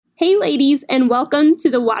Hey, ladies, and welcome to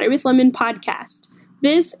the Water with Lemon podcast.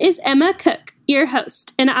 This is Emma Cook, your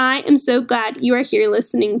host, and I am so glad you are here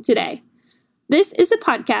listening today. This is a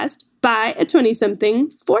podcast by a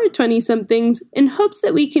 20-something for 20-somethings in hopes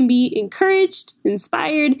that we can be encouraged,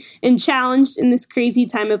 inspired, and challenged in this crazy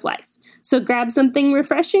time of life. So grab something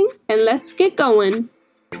refreshing and let's get going.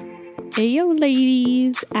 Hey, yo,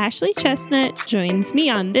 ladies. Ashley Chestnut joins me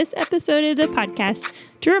on this episode of the podcast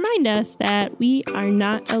to remind us that we are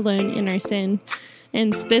not alone in our sin,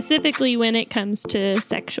 and specifically when it comes to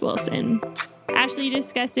sexual sin. Ashley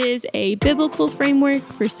discusses a biblical framework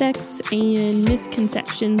for sex and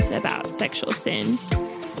misconceptions about sexual sin.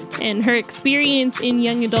 And her experience in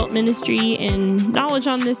young adult ministry and knowledge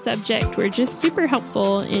on this subject were just super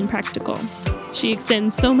helpful and practical. She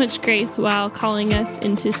extends so much grace while calling us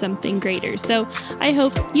into something greater. So I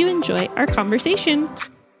hope you enjoy our conversation.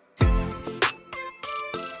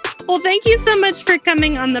 Well, thank you so much for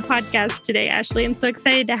coming on the podcast today, Ashley. I'm so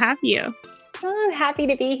excited to have you. Oh, I'm happy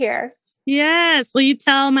to be here. Yes. Will you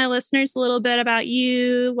tell my listeners a little bit about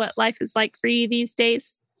you, what life is like for you these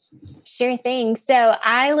days? Sure thing. So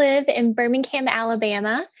I live in Birmingham,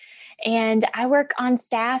 Alabama, and I work on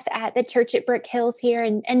staff at the church at Brook Hills here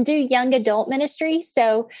and do young adult ministry.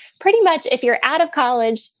 So pretty much if you're out of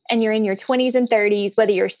college and you're in your 20s and 30s,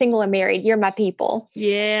 whether you're single or married, you're my people.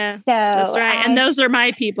 Yeah, so that's right. And those are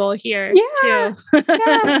my people here too.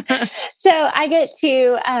 Yeah. So I get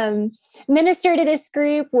to minister to this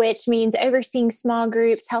group, which means overseeing small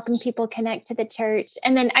groups, helping people connect to the church.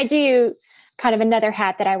 And then I do kind of another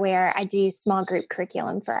hat that I wear. I do small group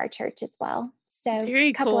curriculum for our church as well. So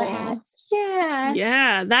very couple cool. of hats. Yeah.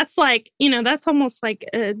 Yeah. That's like, that's almost like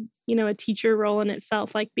a teacher role in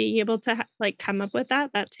itself, like being able to come up with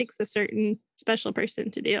that takes a certain special person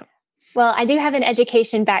to do. Well, I do have an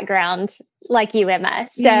education background like you, Emma.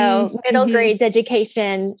 So middle grades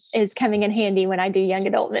education is coming in handy when I do young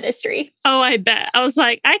adult ministry. Oh, I bet. I was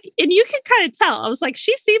like, and you can kind of tell. I was like,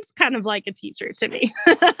 she seems kind of like a teacher to me.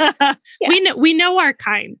 Yeah. We know our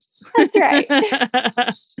kind. That's right.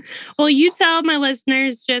 Well, you tell my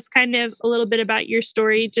listeners just kind of a little bit about your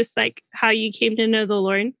story, just like how you came to know the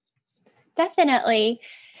Lord. Definitely.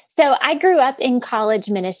 So I grew up in college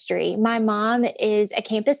ministry. My mom is a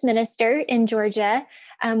campus minister in Georgia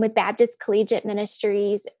with Baptist Collegiate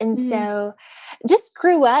Ministries. And so just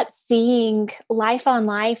grew up seeing life on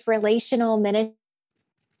life, relational ministry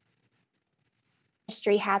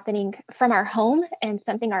happening from our home, and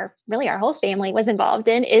something our whole family is involved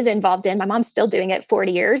in. My mom's still doing it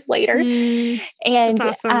 40 years later. And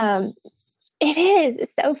that's awesome. It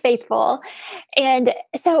is so faithful. And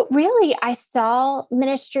so really, I saw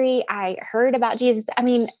ministry. I heard about Jesus. I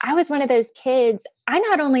mean, I was one of those kids. I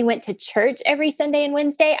not only went to church every Sunday and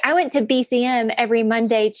Wednesday, I went to BCM every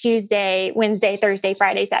Monday, Tuesday, Wednesday, Thursday,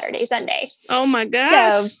 Friday, Saturday, Sunday. Oh my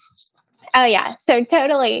gosh. Oh yeah. So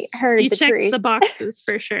totally heard the truth. You checked the boxes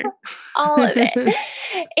for sure. All of it.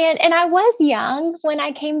 And I was young when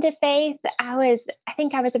I came to faith. I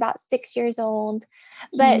think I was about 6 years old,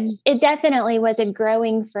 but it definitely was a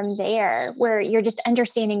growing from there where you're just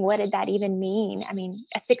understanding what did that even mean? I mean,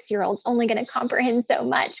 a 6-year-old's only going to comprehend so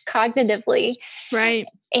much cognitively. Right.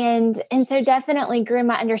 And so definitely grew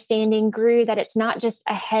my understanding, grew that it's not just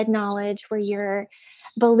a head knowledge where you're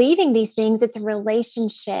believing these things. It's a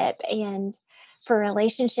relationship, and for a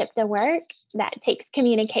relationship to work, that takes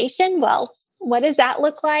communication. Well, what does that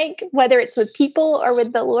look like? Whether it's with people or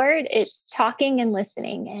with the Lord, it's talking and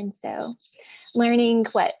listening. And so learning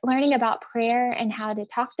about prayer and how to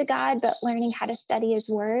talk to God, but learning how to study his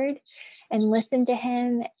word and listen to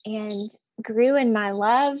him, and grew in my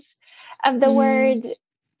love of the word.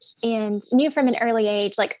 And knew from an early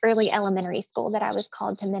age, like early elementary school, that I was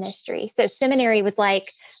called to ministry. So seminary was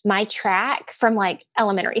like my track from like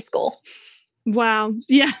elementary school. Wow.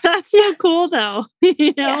 Yeah, that's so cool though.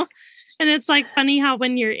 Yeah. And it's like funny how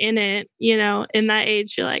when you're in it, in that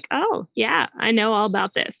age, you're like, oh yeah, I know all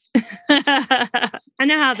about this. I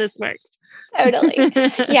know how this works. Totally.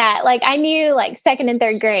 Yeah. Like I knew like second and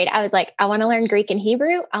third grade, I was like, I want to learn Greek and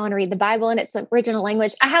Hebrew. I want to read the Bible in its original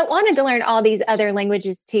language. I wanted to learn all these other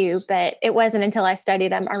languages too, but it wasn't until I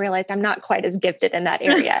studied them, I realized I'm not quite as gifted in that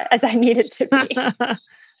area as I needed to be.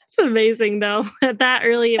 It's amazing though, at that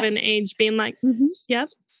early of an age, being like, yep,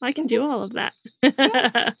 I can do all of that.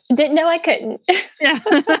 Didn't know I couldn't. Yeah.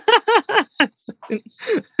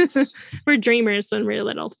 We're dreamers when we're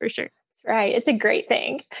little, for sure. Right. It's a great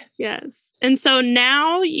thing. Yes. And so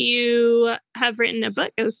now you have written a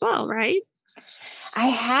book as well, right? I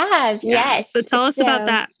have. Yeah. Yes. So tell us about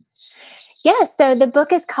that. Yes. So the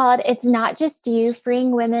book is called It's Not Just You,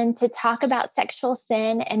 Freeing Women to Talk About Sexual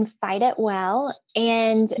Sin and Fight It Well.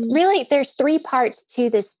 And really, there's 3 parts to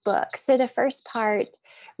this book. So the first part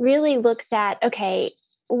really looks at, okay,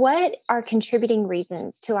 what are contributing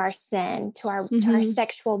reasons to our sin, to our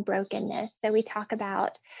sexual brokenness? So we talk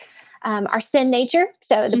about our sin nature.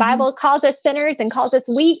 So the Bible calls us sinners and calls us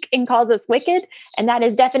weak and calls us wicked. And that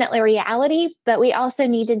is definitely a reality. But we also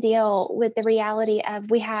need to deal with the reality of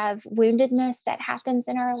we have woundedness that happens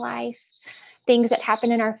in our life, things that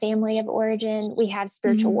happen in our family of origin. We have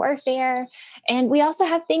spiritual warfare. And we also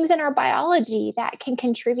have things in our biology that can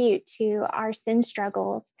contribute to our sin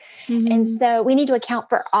struggles. And so we need to account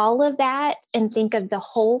for all of that and think of the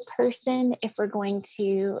whole person if we're going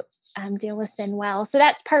to deal with sin well. So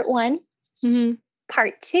that's part 1.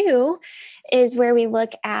 Part 2 is where we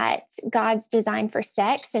look at God's design for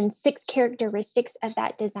sex and 6 characteristics of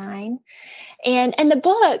that design. And the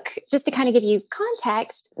book, just to kind of give you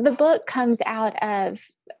context, the book comes out of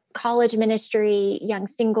college ministry, young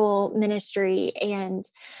single ministry, and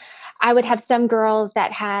I would have some girls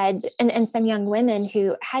that had, and some young women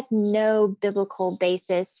who had no biblical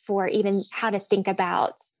basis for even how to think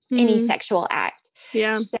about any sexual act.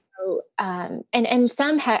 Yeah. So, and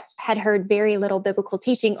some had heard very little biblical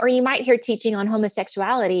teaching, or you might hear teaching on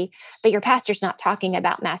homosexuality, but your pastor's not talking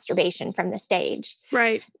about masturbation from the stage.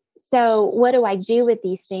 Right. So what do I do with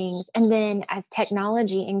these things? And then as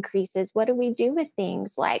technology increases, what do we do with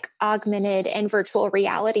things like augmented and virtual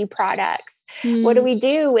reality products? What do we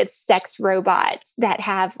do with sex robots that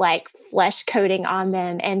have like flesh coating on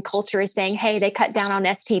them and culture is saying, hey, they cut down on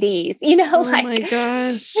STDs, Oh my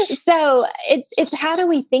gosh. So it's how do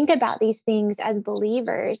we think about these things as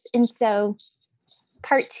believers? And so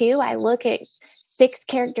part 2, I look at 6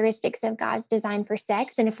 characteristics of God's design for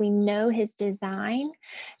sex. And if we know his design,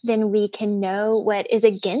 then we can know what is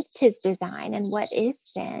against his design and what is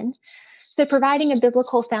sin. So providing a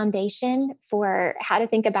biblical foundation for how to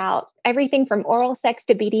think about everything from oral sex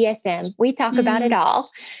to BDSM. We talk about it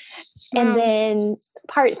all. Wow. And then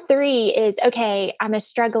part 3 is, okay, I'm a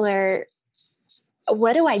struggler.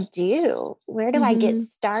 What do I do? Where do I get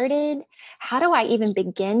started? How do I even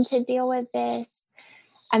begin to deal with this?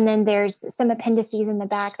 And then there's some appendices in the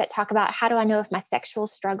back that talk about how do I know if my sexual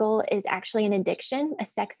struggle is actually an addiction, a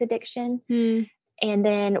sex addiction? And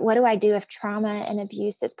then what do I do if trauma and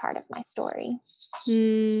abuse is part of my story?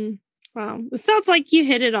 Wow. It sounds like you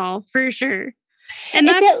hit it all for sure. And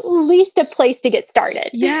it's at least a place to get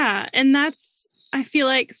started. Yeah. And that's, I feel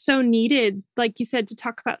like, so needed, like you said, to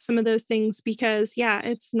talk about some of those things because, yeah,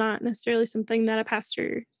 it's not necessarily something that a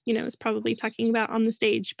pastor, is probably talking about on the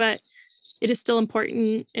stage, but it is still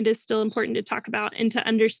important. It is still important to talk about and to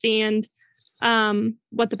understand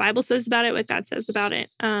what the Bible says about it, what God says about it.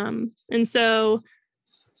 And so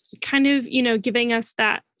kind of, giving us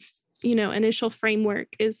that, initial framework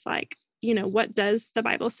is like, what does the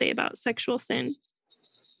Bible say about sexual sin?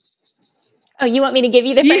 Oh, you want me to give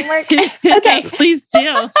you the framework? Okay. Please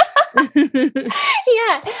do.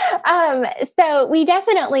 Yeah. So we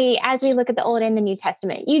definitely, as we look at the Old and the New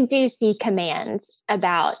Testament, you do see commands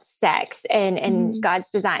about sex and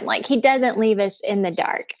God's design. Like he doesn't leave us in the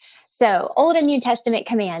dark. So Old and New Testament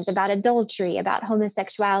commands about adultery, about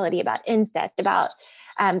homosexuality, about incest, about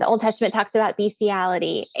the Old Testament talks about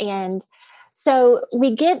bestiality. And so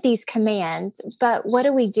we get these commands, but what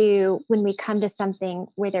do we do when we come to something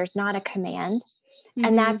where there's not a command?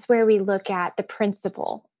 And that's where we look at the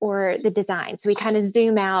principle or the design. So we kind of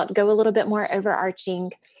zoom out, go a little bit more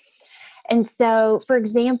overarching. And so, for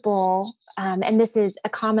example, and this is a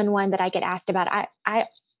common one that I get asked about, I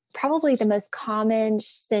probably the most common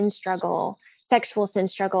sexual sin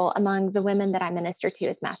struggle among the women that I minister to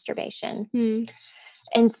is masturbation.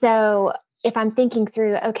 And so if I'm thinking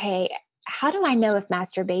through, okay, how do I know if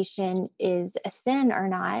masturbation is a sin or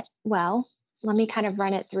not? Well, let me kind of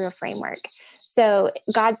run it through a framework. So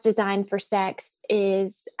God's design for sex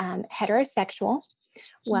is heterosexual.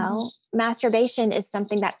 Well, masturbation is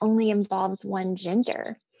something that only involves one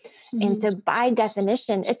gender. And so by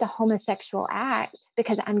definition, it's a homosexual act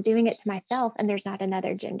because I'm doing it to myself and there's not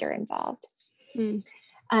another gender involved.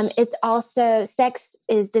 It's also, sex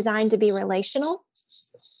is designed to be relational.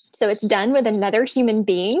 So it's done with another human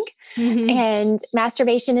being and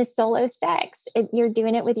masturbation is solo sex. You're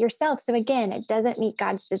doing it with yourself. So again, it doesn't meet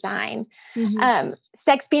God's design.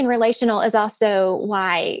 Sex being relational is also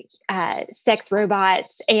why sex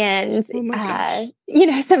robots and,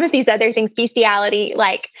 some of these other things, bestiality,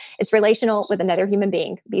 like it's relational with another human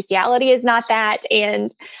being. Bestiality is not that.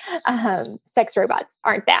 And sex robots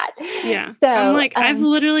aren't that. Yeah. So I'm like, I've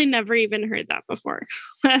literally never even heard that before.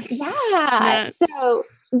 That's nuts. So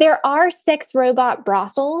There are sex robot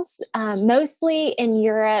brothels, mostly in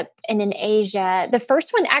Europe and in Asia. The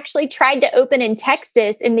first one actually tried to open in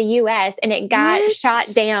Texas in the US and it got shot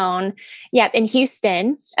down. Yep, in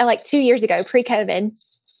Houston, like 2 years ago, pre-COVID.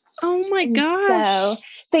 Oh my gosh.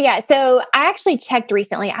 So I actually checked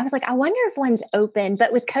recently. I was like, I wonder if one's open,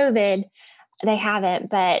 but with COVID, they haven't.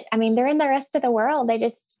 But I mean, they're in the rest of the world. They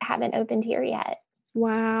just haven't opened here yet.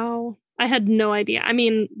 Wow. I had no idea. I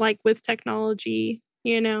mean, like with technology,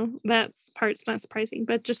 that part's not surprising,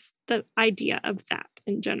 but just the idea of that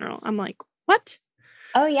in general, I'm like, what?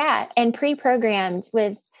 Oh yeah. And pre-programmed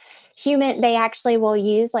with they actually will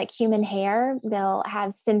use like human hair. They'll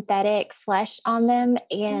have synthetic flesh on them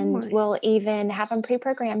and will even have them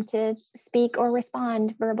pre-programmed to speak or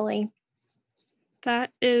respond verbally. That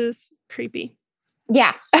is creepy.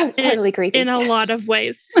 Yeah. Totally creepy. In a lot of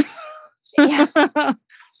ways. Yeah. Wow.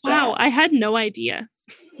 Yeah. I had no idea.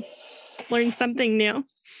 Learned something new.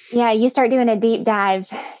 Yeah. You start doing a deep dive,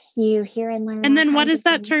 you hear and learn. And then what is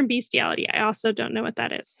that term bestiality? I also don't know what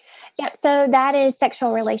that is. Yep. So that is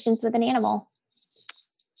sexual relations with an animal.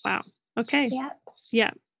 Wow. Okay. Yep.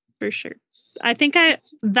 Yeah, for sure. I think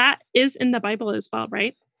that is in the Bible as well,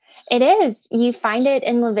 right? It is. You find it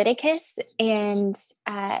in Leviticus and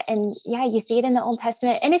yeah, you see it in the Old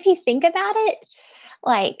Testament. And if you think about it,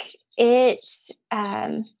 like it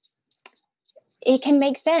can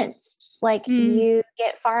make sense. Like you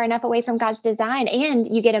get far enough away from God's design and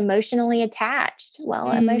you get emotionally attached.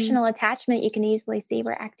 Well, emotional attachment, you can easily see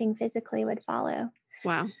where acting physically would follow.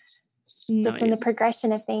 Wow. Just in the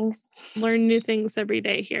progression of things. Learn new things every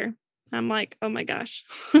day here. I'm like, oh my gosh.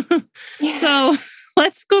 So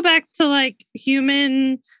let's go back to like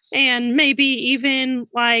human and maybe even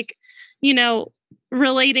like,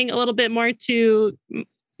 relating a little bit more to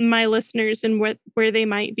my listeners and where they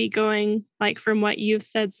might be going, like from what you've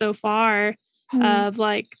said so far of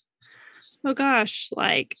like, oh gosh,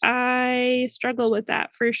 like I struggle with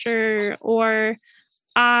that for sure. Or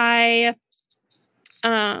I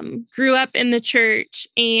grew up in the church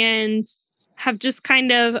and have just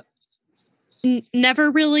kind of never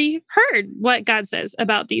really heard what God says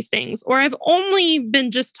about these things, or I've only been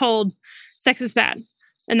just told sex is bad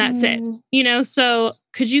and that's it, so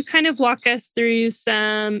could you kind of walk us through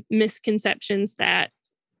some misconceptions that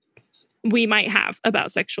we might have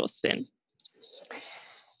about sexual sin?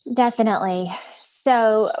 Definitely.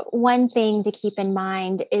 So one thing to keep in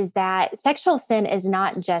mind is that sexual sin is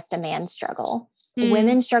not just a man's struggle.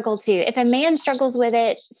 Women struggle too. If a man struggles with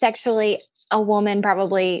it sexually, a woman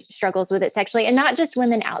probably struggles with it sexually, and not just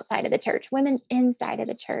women outside of the church, women inside of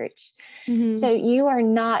the church. So you are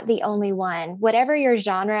not the only one. Whatever your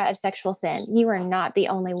genre of sexual sin, you are not the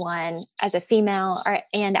only one as a female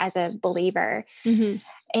and as a believer.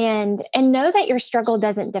 And know that your struggle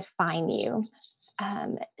doesn't define you.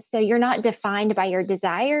 So you're not defined by your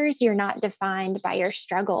desires. You're not defined by your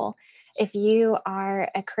struggle. If you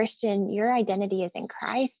are a Christian, your identity is in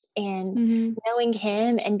Christ, and knowing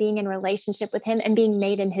him and being in relationship with him and being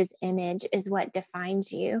made in his image is what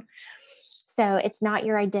defines you. So it's not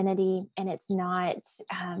your identity and it's not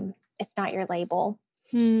your label.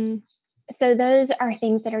 So those are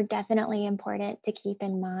things that are definitely important to keep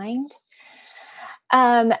in mind.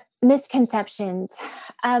 Misconceptions.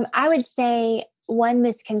 I would say one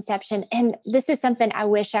misconception, and this is something I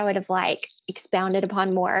wish I would have expounded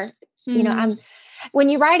upon more. When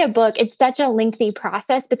you write a book, it's such a lengthy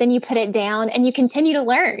process, but then you put it down and you continue to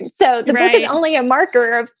learn. So the book is only a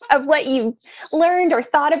marker of what you've learned or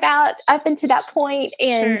thought about up until that point.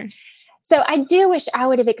 And so I do wish I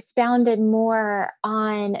would have expounded more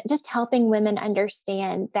on just helping women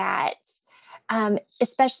understand that,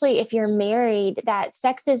 especially if you're married, that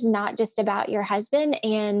sex is not just about your husband,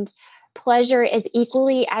 and pleasure is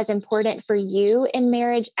equally as important for you in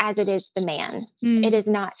marriage as it is the man. It is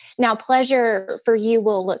not. Now, pleasure for you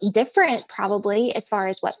will look different probably as far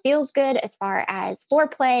as what feels good, as far as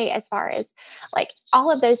foreplay, as far as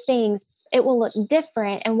all of those things. It will look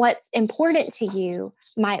different, and what's important to you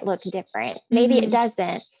might look different. Maybe it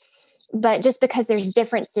doesn't. But just because there's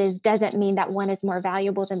differences doesn't mean that one is more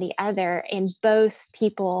valuable than the other, and both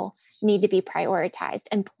people need to be prioritized,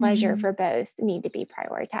 and pleasure for both need to be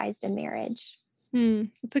prioritized in marriage.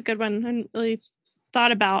 That's a good one. I hadn't really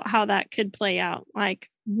thought about how that could play out. Like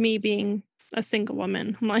me being a single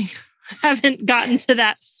woman, I'm like, I haven't gotten to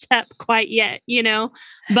that step quite yet,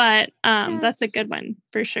 but that's a good one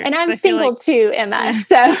for sure. And I'm single too, Emma.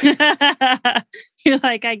 So you're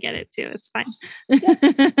like, I get it too. It's fine.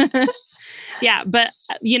 Yeah. But,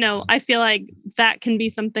 I feel like that can be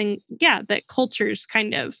something, that cultures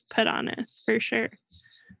kind of put on us for sure.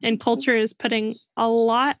 And culture is putting a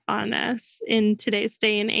lot on us in today's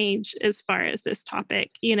day and age as far as this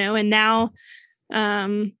topic, and now,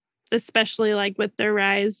 especially like with the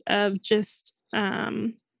rise of just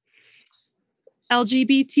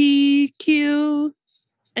LGBTQ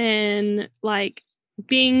and like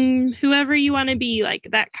being whoever you want to be, like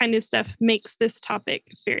that kind of stuff makes this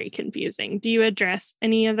topic very confusing. Do you address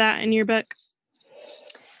any of that in your book?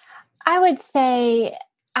 I would say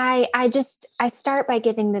I start by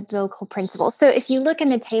giving the biblical principles. So if you look in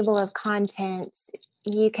the table of contents,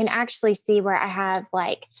 you can actually see where I have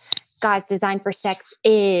like God's design for sex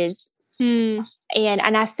is, and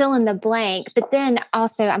I fill in the blank, but then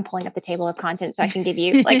also I'm pulling up the table of contents so I can give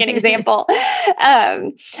you like an example.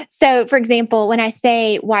 So for example, when I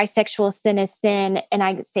say why sexual sin is sin and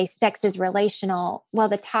I say sex is relational, well,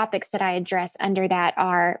 the topics that I address under that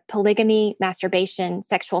are polygamy, masturbation,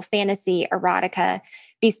 sexual fantasy, erotica,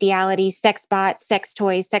 bestiality, sex bots, sex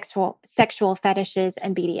toys, sexual fetishes,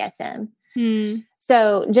 and BDSM.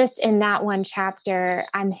 So just in that one chapter,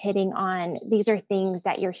 I'm hitting on, these are things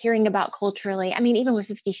that you're hearing about culturally. I mean, even with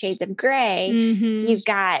 50 Shades of Grey, you've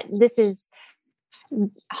got, this is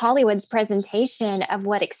Hollywood's presentation of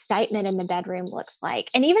what excitement in the bedroom looks like.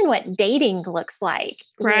 And even what dating looks like,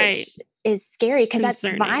 which is scary because that's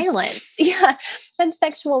violence. Yeah. That's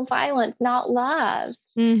sexual violence, not love.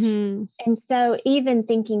 And so even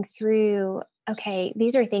thinking through, okay,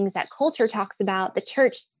 these are things that culture talks about. The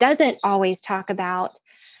church doesn't always talk about.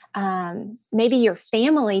 Maybe your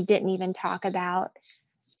family didn't even talk about.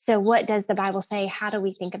 So what does the Bible say? How do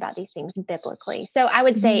we think about these things biblically? So I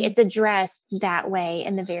would say it's addressed that way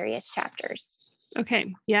in the various chapters.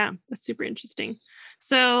 Okay. Yeah. That's super interesting.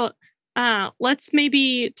 So let's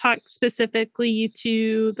maybe talk specifically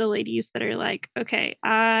to the ladies that are like, okay,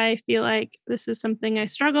 I feel like this is something I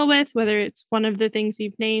struggle with, whether it's one of the things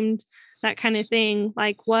you've named, that kind of thing.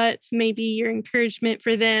 Like, what's maybe your encouragement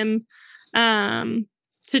for them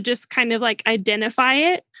to just kind of like identify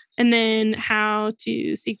it, and then how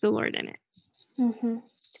to seek the Lord in it?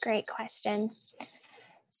 Great question.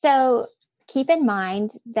 So keep in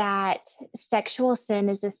mind that sexual sin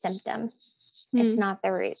is a symptom. It's not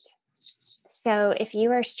the root. So if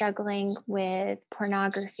you are struggling with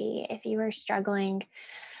pornography, if you are struggling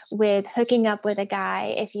with hooking up with a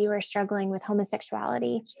guy, if you are struggling with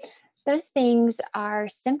homosexuality, those things are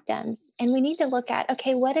symptoms. And we need to look at,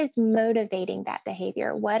 okay, what is motivating that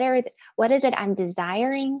behavior? What is it I'm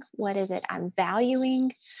desiring? What is it I'm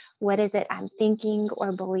valuing? What is it I'm thinking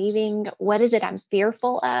or believing? What is it I'm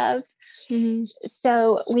fearful of?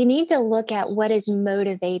 So we need to look at what is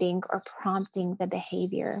motivating or prompting the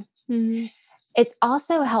behavior. It's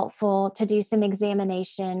also helpful to do some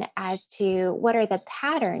examination as to what are the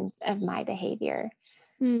patterns of my behavior.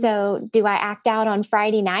 So do I act out on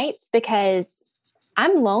Friday nights because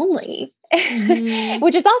I'm lonely,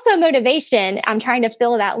 which is also a motivation. I'm trying to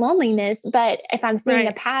fill that loneliness. But if I'm seeing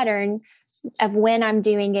a pattern of when I'm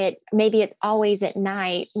doing it, maybe it's always at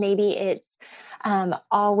night. Maybe it's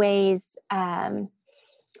always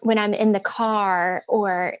when I'm in the car,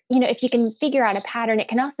 or, if you can figure out a pattern, it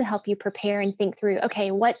can also help you prepare and think through, okay,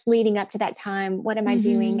 what's leading up to that time? What am I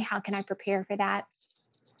doing? How can I prepare for that?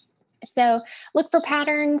 So look for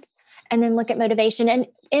patterns and then look at motivation. And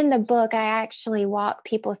in the book, I actually walk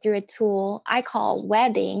people through a tool I call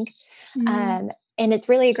webbing. And it's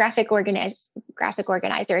really a graphic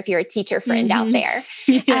organizer if you're a teacher friend out there.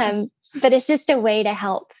 But it's just a way to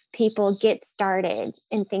help people get started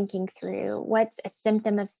in thinking through what's a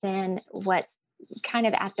symptom of sin, what's kind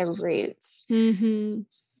of at the root.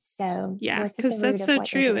 So yeah, because that's so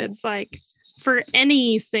true. It's like, for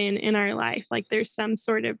any sin in our life, like there's some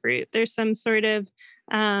sort of root, there's some sort of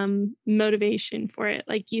motivation for it,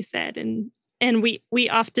 like you said. And we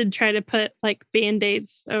often try to put like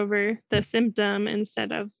Band-Aids over the symptom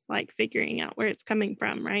instead of like figuring out where it's coming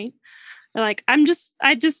from, right? Like, I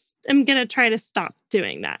just am going to try to stop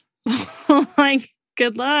doing that. Like,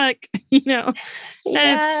 good luck, And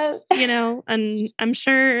it's, and I'm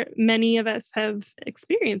sure many of us have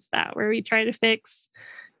experienced that, where we try to fix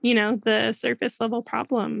the surface level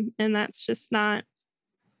problem. And that's just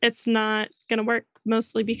it's not going to work,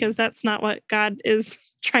 mostly because that's not what God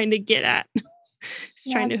is trying to get at.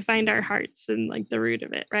 He's trying to find our hearts and like the root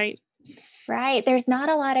of it. Right. Right. There's not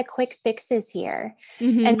a lot of quick fixes here.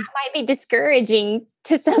 And that might be discouraging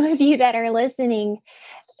to some of you that are listening.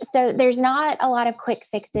 So there's not a lot of quick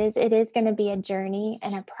fixes. It is going to be a journey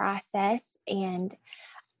and a process. And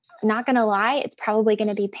not going to lie, it's probably going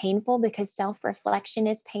to be painful because self-reflection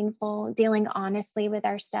is painful. Dealing honestly with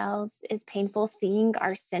ourselves is painful. Seeing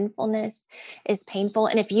our sinfulness is painful.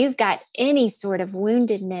 And if you've got any sort of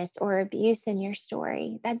woundedness or abuse in your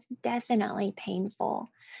story, that's definitely painful.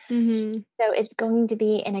 Mm-hmm. So it's going to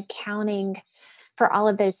be an accounting for all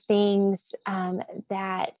of those things and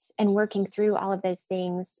working through all of those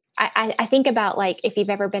things. I think about like, if you've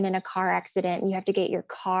ever been in a car accident and you have to get your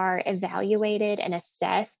car evaluated and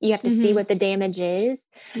assessed, you have to see what the damage is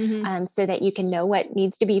so that you can know what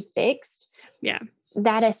needs to be fixed. Yeah.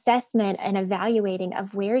 That assessment and evaluating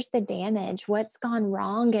of where's the damage, what's gone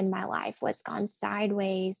wrong in my life, what's gone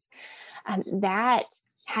sideways, that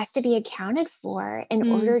has to be accounted for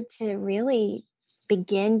in order to really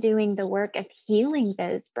begin doing the work of healing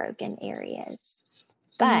those broken areas.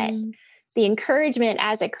 But the encouragement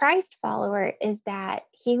as a Christ follower is that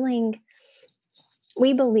healing,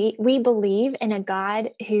 we believe in a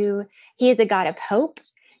God who, he is a God of hope.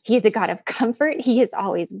 He is a God of comfort. He is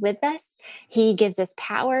always with us. He gives us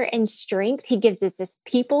power and strength. He gives us his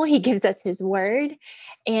people. He gives us his word.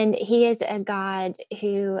 And he is a God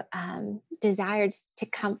who desires to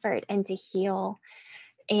comfort and to heal.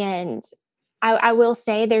 And I will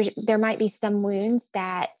say there might be some wounds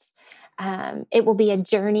that it will be a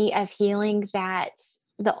journey of healing, that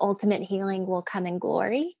the ultimate healing will come in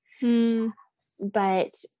glory.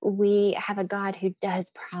 But we have a God who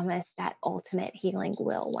does promise that ultimate healing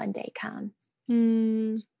will one day come.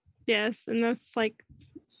 Yes. And that's like,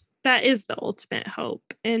 that is the ultimate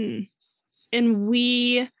hope. And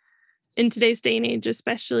we, in today's day and age,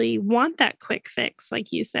 especially, want that quick fix.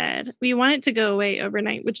 Like you said, we want it to go away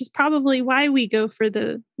overnight, which is probably why we go for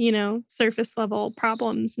the, surface level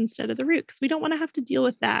problems instead of the root, because we don't want to have to deal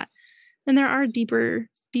with that. And there are deeper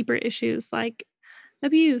issues like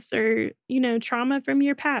abuse or, trauma from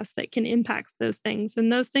your past that can impact those things.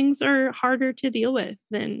 And those things are harder to deal with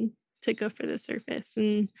than to go for the surface.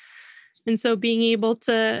 And so being able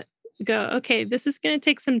to go, okay, this is going to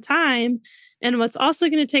take some time. And what's also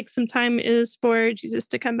going to take some time is for Jesus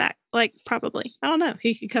to come back. Like, probably, I don't know,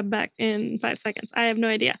 he could come back in 5 seconds. I have no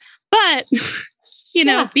idea. But,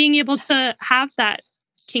 being able to have that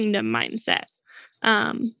kingdom mindset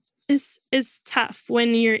is tough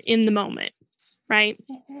when you're in the moment, right?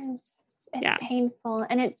 It is. It's painful.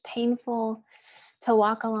 And it's painful to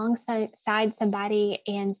walk alongside somebody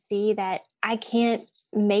and see that I can't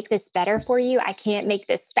make this better for you. I can't make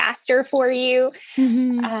this faster for you.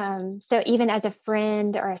 So even as a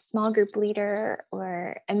friend or a small group leader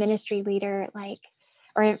or a ministry leader,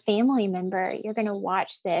 or a family member, you're going to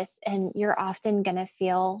watch this and you're often going to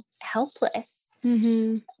feel helpless.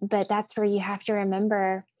 But that's where you have to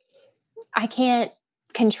remember, I can't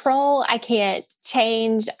control, I can't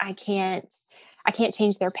change, I can't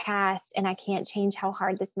change their past, and I can't change how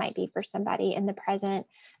hard this might be for somebody in the present,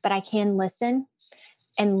 but I can listen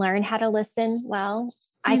and learn how to listen well.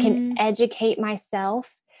 I can educate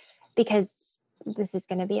myself, because this is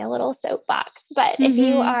going to be a little soapbox, but if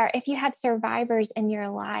you have survivors in your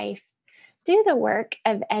life, do the work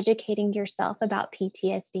of educating yourself about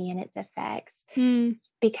PTSD and its effects,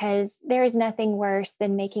 because there is nothing worse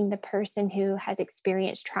than making the person who has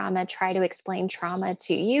experienced trauma try to explain trauma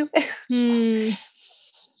to you.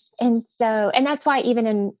 And that's why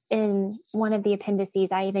even in one of the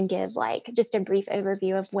appendices, I even give just a brief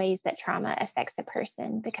overview of ways that trauma affects a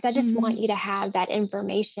person, because I just want you to have that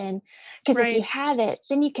information, because if you have it,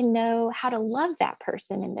 then you can know how to love that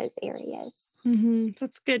person in those areas.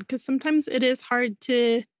 That's good, because sometimes it is hard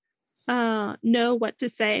to know what to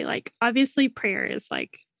say. Like, obviously prayer is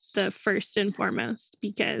the first and foremost,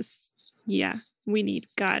 because we need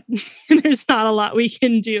God. There's not a lot we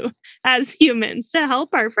can do as humans to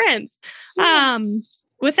help our friends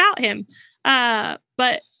without him.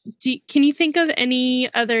 But can you think of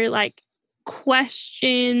any other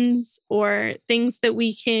questions or things that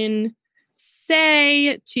we can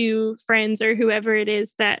say to friends or whoever it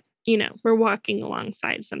is that, we're walking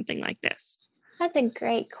alongside something like this? That's a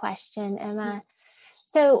great question, Emma.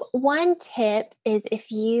 So one tip is,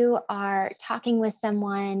 if you are talking with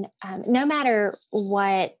someone, no matter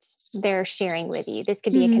what they're sharing with you, this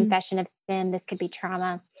could be a confession of sin, this could be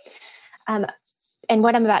trauma. And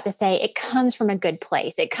what I'm about to say, it comes from a good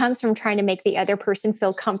place. It comes from trying to make the other person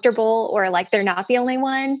feel comfortable, or like they're not the only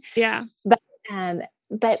one. Yeah.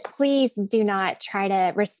 But please do not try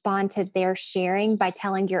to respond to their sharing by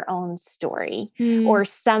telling your own story or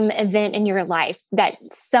some event in your life that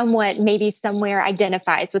somewhat, maybe somewhere,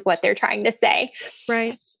 identifies with what they're trying to say.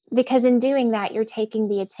 Right. because in doing that, you're taking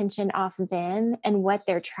the attention off them and what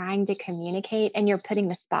they're trying to communicate, and you're putting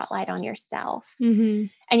the spotlight on yourself. Mm-hmm.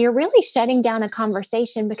 And you're really shutting down a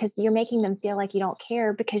conversation because you're making them feel like you don't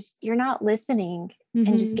care because you're not listening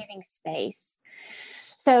and just giving space.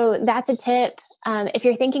 So that's a tip. If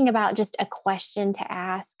you're thinking about just a question to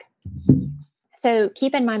ask, so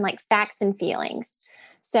keep in mind like facts and feelings.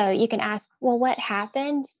 So you can ask, well, what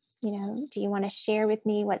happened? Do you want to share with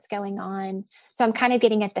me what's going on? So I'm kind of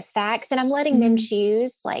getting at the facts, and I'm letting them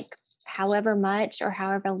choose like however much or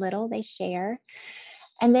however little they share.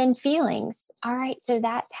 And then feelings. All right, so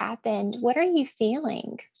that's happened. What are you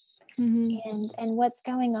feeling? And what's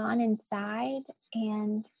going on inside?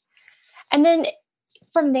 And then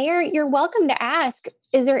from there, you're welcome to ask,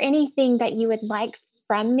 is there anything that you would like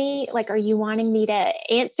from me? Like, are you wanting me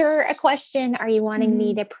to answer a question? Are you wanting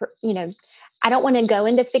me to, I don't want to go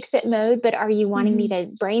into fix it mode, but are you wanting me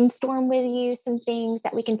to brainstorm with you some things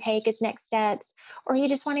that we can take as next steps? Or are you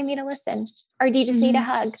just wanting me to listen? Or do you just need a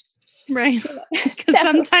hug? Right. Because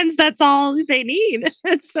sometimes that's all they need.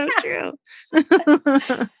 It's so true.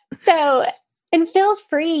 So, and feel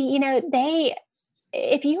free,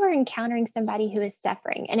 if you are encountering somebody who is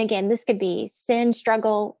suffering, and again, this could be sin,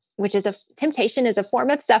 struggle, which is temptation is a form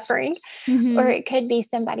of suffering, or it could be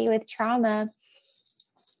somebody with trauma.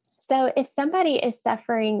 So if somebody is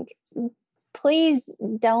suffering, please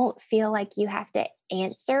don't feel like you have to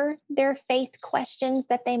answer their faith questions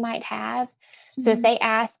that they might have. So if they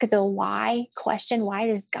ask the why question, why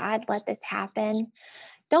does God let this happen?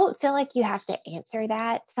 Don't feel like you have to answer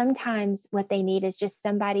that. Sometimes what they need is just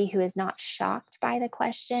somebody who is not shocked by the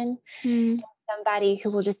question, somebody who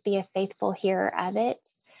will just be a faithful hearer of it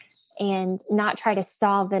and not try to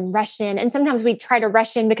solve and rush in. And sometimes we try to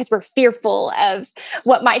rush in because we're fearful of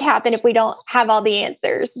what might happen if we don't have all the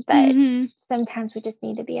answers. But sometimes we just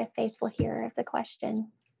need to be a faithful hearer of the question.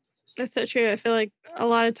 That's so true. I feel like a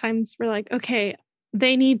lot of times we're like, okay,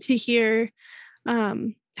 they need to hear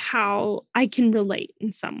how I can relate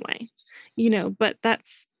in some way, but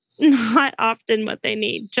that's not often what they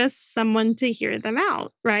need. Just someone to hear them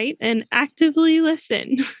out, right? And actively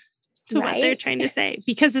listen to what they're trying to say,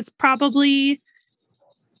 because it's probably,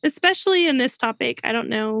 especially in this topic, I don't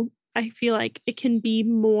know, I feel like it can be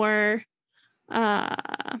more,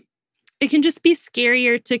 it can just be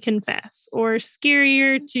scarier to confess or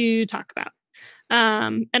scarier to talk about.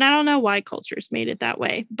 And I don't know why culture's made it that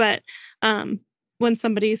way, but when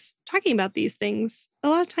somebody's talking about these things, a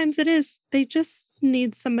lot of times they just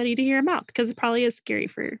need somebody to hear them out because it probably is scary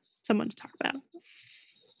for someone to talk about.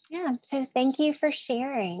 Yeah. So thank you for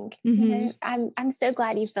sharing. I'm so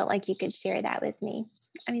glad you felt like you could share that with me.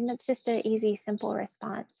 I mean, that's just an easy, simple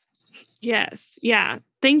response. Yes. Yeah.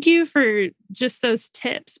 Thank you for just those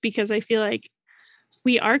tips, because I feel like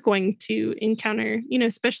we are going to encounter,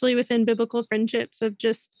 especially within biblical friendships, of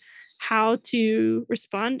just how to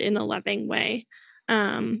respond in a loving way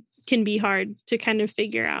can be hard to kind of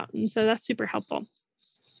figure out. And so that's super helpful.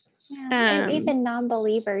 Yeah, and even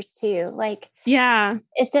non-believers too. Yeah,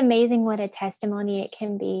 it's amazing what a testimony it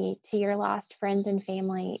can be to your lost friends and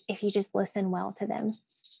family if you just listen well to them.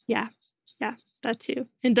 Yeah, that too.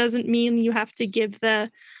 It doesn't mean you have to give the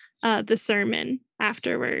sermon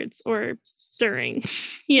afterwards or during,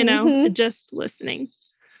 just listening.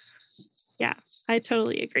 Yeah, I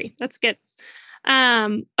totally agree. That's good.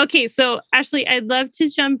 Okay, so Ashley, I'd love to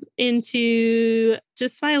jump into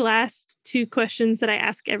just my last two questions that I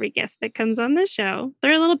ask every guest that comes on the show.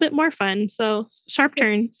 They're a little bit more fun, so sharp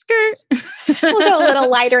turn, skirt. We'll go a little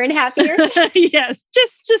lighter and happier. Yes,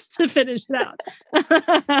 just to finish it out.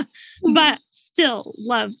 But still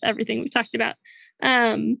love everything we've talked about.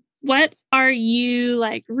 What are you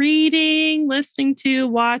reading, listening to,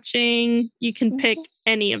 watching? You can pick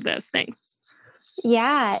any of those things.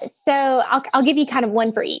 Yeah. So I'll give you kind of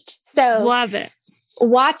one for each. So love it.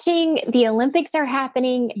 Watching the Olympics are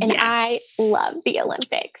happening, and I love the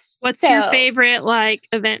Olympics. What's your favorite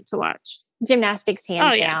event to watch? Gymnastics,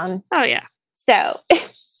 hands down. Oh yeah. So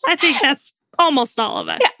I think that's almost all of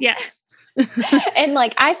us. Yeah. Yes. And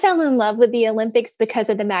I fell in love with the Olympics because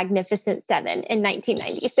of the Magnificent Seven in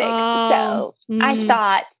 1996. So I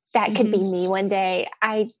thought that could be me one day.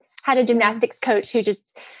 I had a gymnastics coach who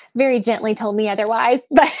just very gently told me otherwise,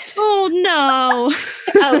 but oh no.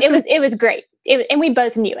 it was great. And we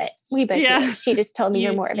both knew it. We both knew it. She just told me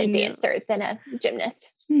you're more of a dancer than a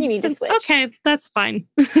gymnast. You need to switch. Okay, that's fine.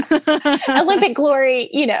 Olympic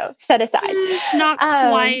glory, set aside. Not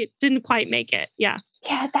quite, didn't quite make it. Yeah.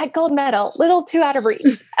 Yeah, that gold medal, little too out of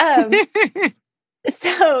reach.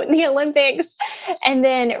 So the Olympics, and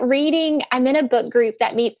then reading. I'm in a book group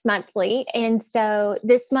that meets monthly. And so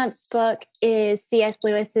this month's book is C.S.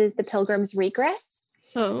 Lewis's The Pilgrim's Regress.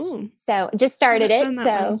 Oh. So just started it.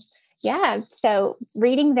 So yeah. So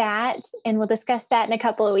reading that, and we'll discuss that in a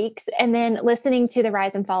couple of weeks. And then listening to The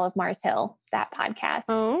Rise and Fall of Mars Hill, that podcast.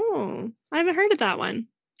 Oh, I haven't heard of that one.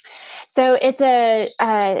 So it's a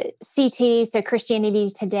CT, so Christianity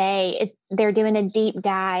Today. They're doing a deep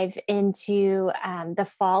dive into the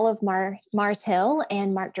fall of Mars Hill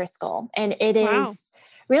and Mark Driscoll. And it is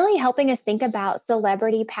really helping us think about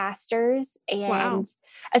celebrity pastors and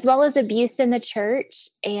as well as abuse in the church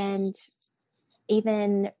and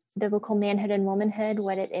even biblical manhood and womanhood,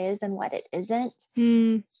 what it is and what it isn't.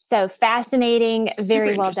 So fascinating,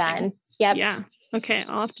 very well done. Yep. Yeah. Okay.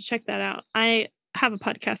 I'll have to check that out. I have a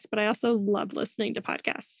podcast, but I also love listening to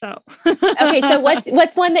podcasts. So okay. So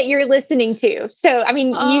what's one that you're listening to? So, I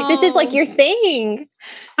mean, this is like your thing.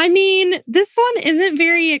 I mean, this one isn't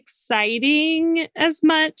very exciting as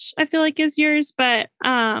much, I feel like, as yours, but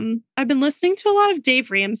I've been listening to a lot of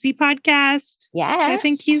Dave Ramsey podcast. Yeah. I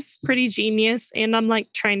think he's pretty genius, and I'm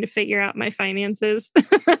like trying to figure out my finances.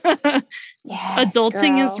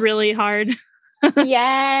 Adulting is really hard.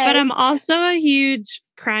 Yes. But I'm also a huge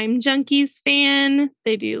Crime Junkies fan.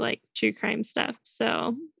 They do like true crime stuff.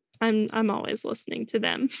 So I'm always listening to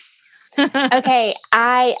them. Okay.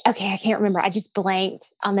 I can't remember. I just blanked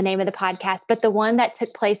on the name of the podcast, but the one that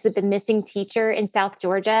took place with the missing teacher in South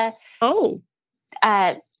Georgia. Oh.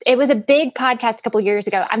 It was a big podcast a couple of years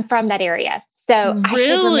ago. I'm from that area. So I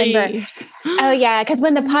should remember. Oh yeah. Cause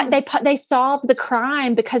when they solved the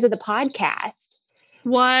crime because of the podcast.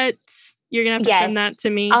 What? You're going to have to send that to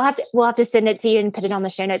me. We'll have to send it to you and put it on the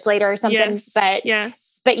show notes later or something.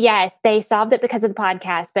 Yes. But yes, they solved it because of the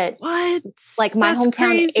podcast. But what? Like my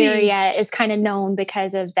hometown area is kind of known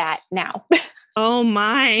because of that now. Oh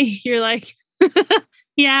my. You're like,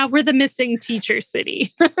 yeah, we're the missing teacher city.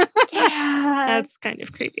 Yeah. That's kind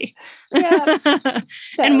of creepy. Yeah.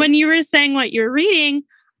 And when you were saying what you're reading,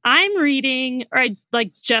 I'm reading, or I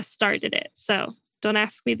like just started it. So don't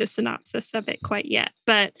ask me the synopsis of it quite yet,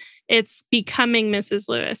 but it's Becoming Mrs.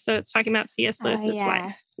 Lewis. So it's talking about C.S. Lewis's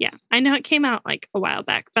wife. Yeah. I know it came out like a while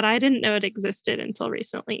back, but I didn't know it existed until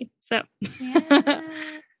recently. So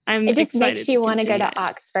it just makes you want to go to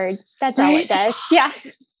Oxford. That's all it does. Yeah.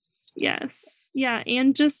 Yes. Yeah.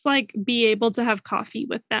 And just like be able to have coffee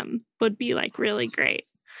with them would be like really great.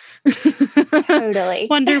 Totally.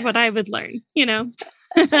 Wonder what I would learn, you know?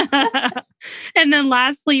 And then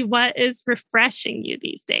lastly, what is refreshing you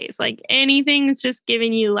these days? Like anything's just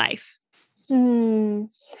giving you life. I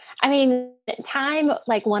mean, time,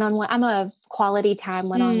 like one-on-one, I'm a quality time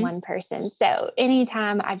one-on-one person. So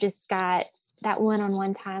anytime I've just got that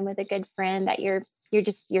one-on-one time with a good friend that you're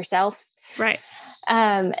just yourself. Right.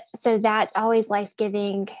 So that's always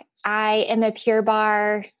life-giving. I am a Pure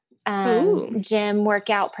Barre gym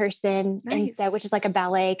workout person. Nice. And so, which is like a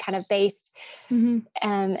ballet kind of based.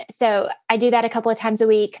 So I do that a couple of times a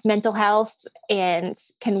week, mental health, and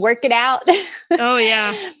can work it out. Oh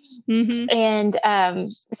yeah. And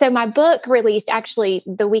so my book released actually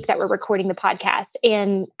the week that we're recording the podcast,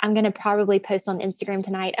 and I'm going to probably post on Instagram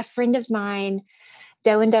tonight. A friend of mine,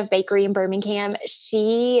 Dough and Dove Bakery in Birmingham,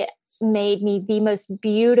 she made me the most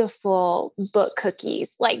beautiful book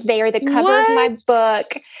cookies. Like they are the cover of my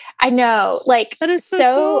book. I know, like that is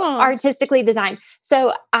so cool. Artistically designed.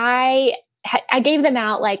 So I gave them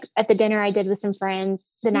out like at the dinner I did with some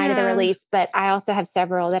friends the night of the release, but I also have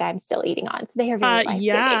several that I'm still eating on. So they are very life-giving.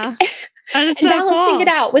 Yeah. That is and so balancing it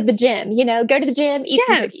out with the gym, go to the gym, eat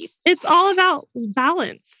some cookies. It's all about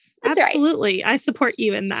balance. That's absolutely. Right. I support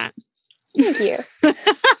you in that. Thank you.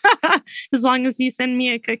 As long as you send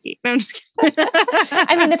me a cookie. No, I'm just kidding.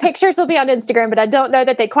 I mean, the pictures will be on Instagram, but I don't know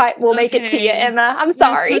that they quite will make it to you, Emma. I'm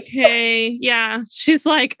sorry. That's okay. Yeah. She's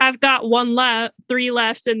like, I've got 3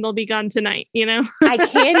 left and they'll be gone tonight, I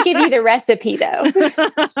can give you the recipe though.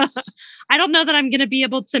 I don't know that I'm going to be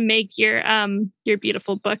able to make your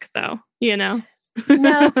beautiful book though, No,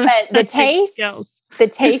 but the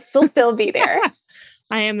taste will still be there.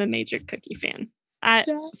 I am a major cookie fan.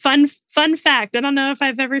 Fun fact. I don't know if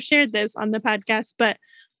I've ever shared this on the podcast, but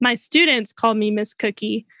my students call me Miss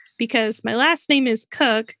Cookie because my last name is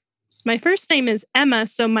Cook. My first name is Emma.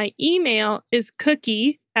 So my email is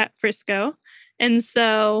cookie@Frisco. And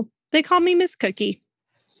so they call me Miss Cookie.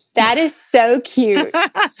 That is so cute.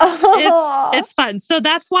 It's fun. So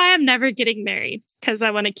that's why I'm never getting married, because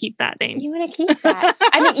I want to keep that name. You want to keep that.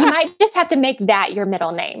 I mean, you might just have to make that your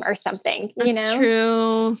middle name or something. That's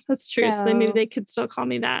true. That's true. So then maybe they could still call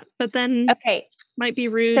me that. But then might be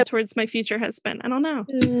rude towards my future husband. I don't know.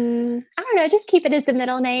 All don't know, just keep it as the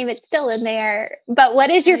middle name. It's still in there. But what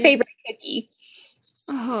is your favorite cookie?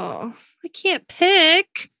 Oh, I can't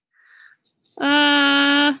pick.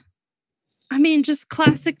 Just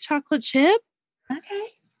classic chocolate chip. Okay.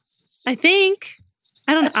 I think.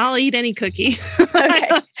 I don't know. I'll eat any cookie. Okay.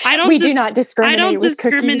 I don't. We do not discriminate. I don't with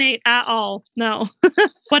discriminate at all. No.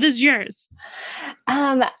 What is yours?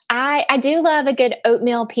 I do love a good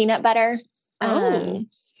oatmeal peanut butter. I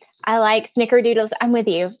like snickerdoodles. I'm with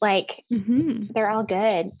you. Like they're all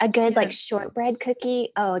good. A good like shortbread cookie.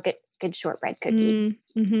 Oh, a good shortbread cookie.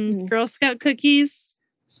 Girl Scout cookies.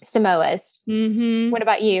 Samoas. What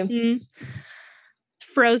about you?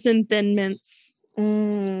 Frozen Thin Mints.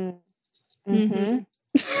 Is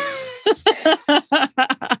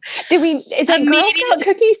it Girl Scout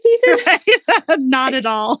cookie season? Right? Not at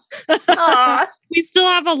all. We still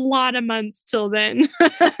have a lot of months till then.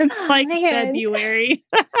 It's like February.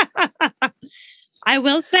 I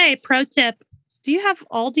will say, pro tip, do you have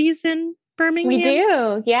Aldi's in Birmingham? We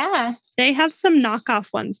do, yeah. They have some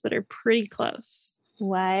knockoff ones that are pretty close.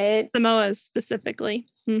 What? Samoas specifically.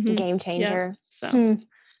 Game changer. Yeah. So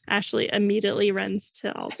Ashley immediately runs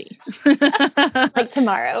to Aldi. Like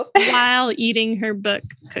tomorrow. While eating her book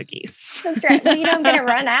cookies. That's right. I'm going to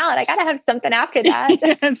run out. I got to have something after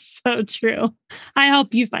that. That's so true. I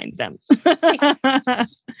help you find them.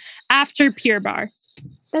 After Pure Bar.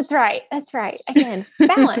 That's right. That's right. Again,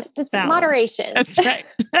 balance. It's moderation. That's right.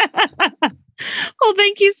 Well,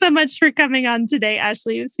 thank you so much for coming on today,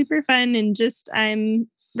 Ashley. It was super fun. And I'm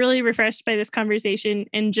really refreshed by this conversation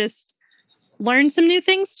and just learned some new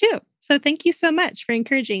things too. So thank you so much for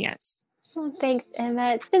encouraging us. Well, thanks,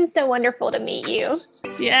 Emma. It's been so wonderful to meet you.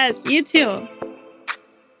 Yes, you too.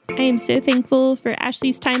 I am so thankful for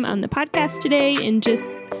Ashley's time on the podcast today and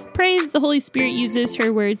just pray that the Holy Spirit uses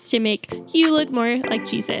her words to make you look more like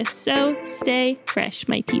Jesus. So stay fresh,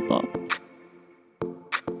 my people.